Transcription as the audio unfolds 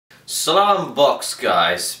Salaam box,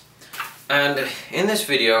 guys, and in this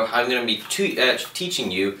video I'm going to be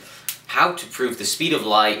teaching you how to prove the speed of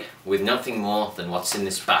light with nothing more than what's in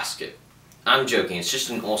this basket. I'm joking, it's just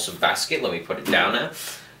an awesome basket. Let me put it down now.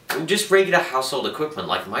 Just regular household equipment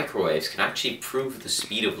like microwaves can actually prove the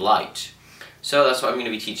speed of light. So that's what I'm going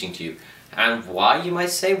to be teaching to you. And why, you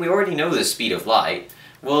might say? We already know the speed of light.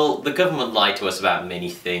 Well, the government lied to us about many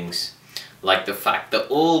things. Like the fact that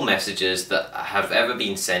all messages that have ever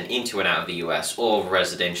been sent into and out of the US or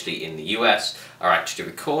residentially in the US are actually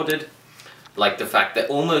recorded. Like the fact that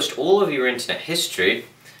almost all of your internet history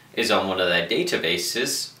is on one of their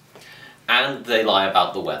databases. And they lie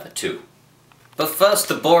about the weather too. But first,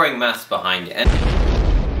 the boring maths behind it.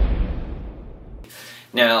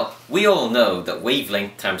 Now, we all know that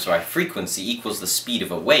wavelength times my frequency equals the speed of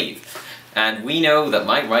a wave. And we know that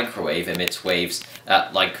my microwave emits waves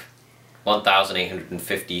at like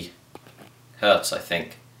 1850 hertz, I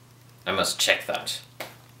think. I must check that.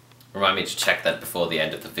 Remind me to check that before the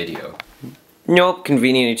end of the video. Nope,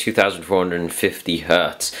 conveniently 2450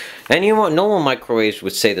 hertz. And you know what, normal microwaves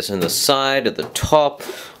would say this on the side, at the top,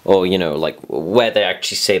 or you know, like where they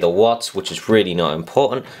actually say the watts, which is really not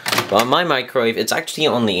important. But on my microwave, it's actually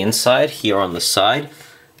on the inside, here on the side.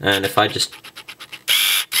 And if I just...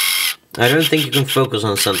 I don't think you can focus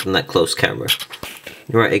on something that close, camera.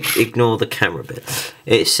 Right, ignore the camera bit.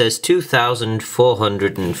 It says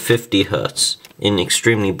 2450 hertz in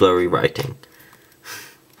extremely blurry writing.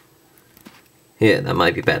 Yeah, that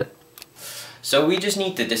might be better. So we just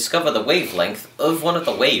need to discover the wavelength of one of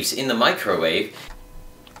the waves in the microwave,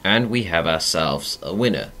 and we have ourselves a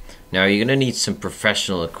winner. Now you're going to need some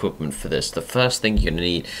professional equipment for this. The first thing you're going to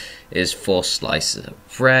need is 4 slices of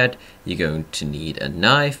bread. You're going to need a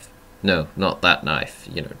knife. No, not that knife.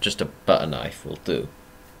 You know, just a butter knife will do.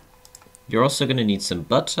 You're also going to need some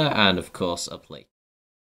butter and, of course, a plate.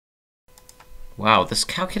 Wow, this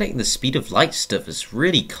calculating the speed of light stuff is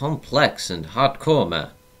really complex and hardcore,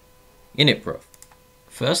 man. Innit, bro?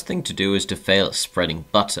 First thing to do is to fail at spreading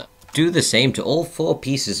butter. Do the same to all 4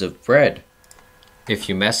 pieces of bread. If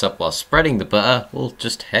you mess up while spreading the butter, well,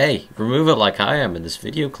 just, hey, remove it like I am in this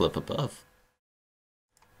video clip above.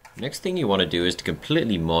 Next thing you want to do is to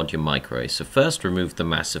completely mod your microwave. So first remove the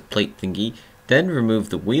massive plate thingy, then remove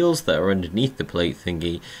the wheels that are underneath the plate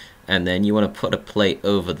thingy, and then you want to put a plate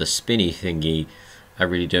over the spinny thingy. I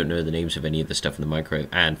really don't know the names of any of the stuff in the microwave.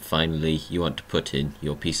 And finally, you want to put in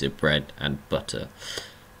your piece of bread and butter.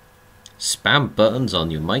 Spam buttons on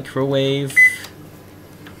your microwave.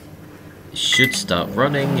 It should start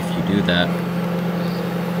running if you do that.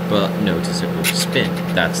 But notice it will spin.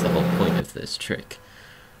 That's the whole point of this trick.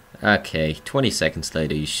 Okay, 20 seconds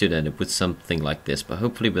later you should end up with something like this, but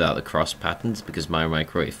hopefully without the cross patterns, because my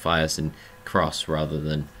microwave fires in cross rather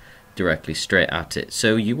than directly straight at it.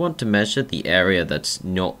 So you want to measure the area that's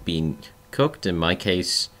not being cooked. In my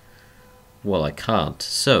case, well, I can't.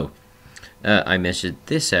 So I measured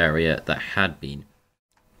this area that had been.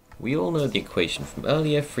 We all know the equation from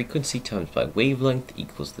earlier. Frequency times by wavelength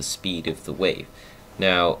equals the speed of the wave.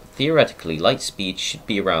 Now, theoretically, light speed should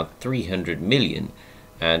be around 300 million.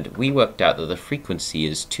 And we worked out that the frequency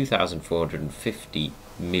is 2450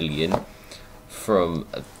 million from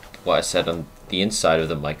what I said on the inside of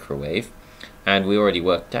the microwave. And we already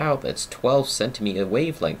worked out that's 12 centimeter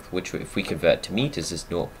wavelength, which if we convert to meters is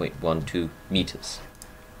 0.12 meters.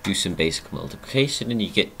 Do some basic multiplication and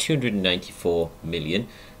you get 294 million,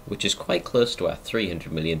 which is quite close to our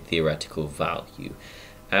 300 million theoretical value.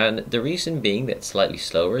 And the reason being that it's slightly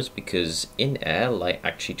slower is because in air, light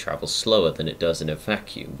actually travels slower than it does in a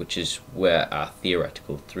vacuum, which is where our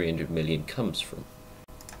theoretical 300 million comes from.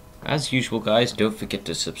 As usual, guys, don't forget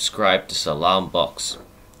to subscribe to Salaam Box.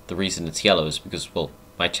 The reason it's yellow is because, well,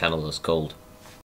 my channel is called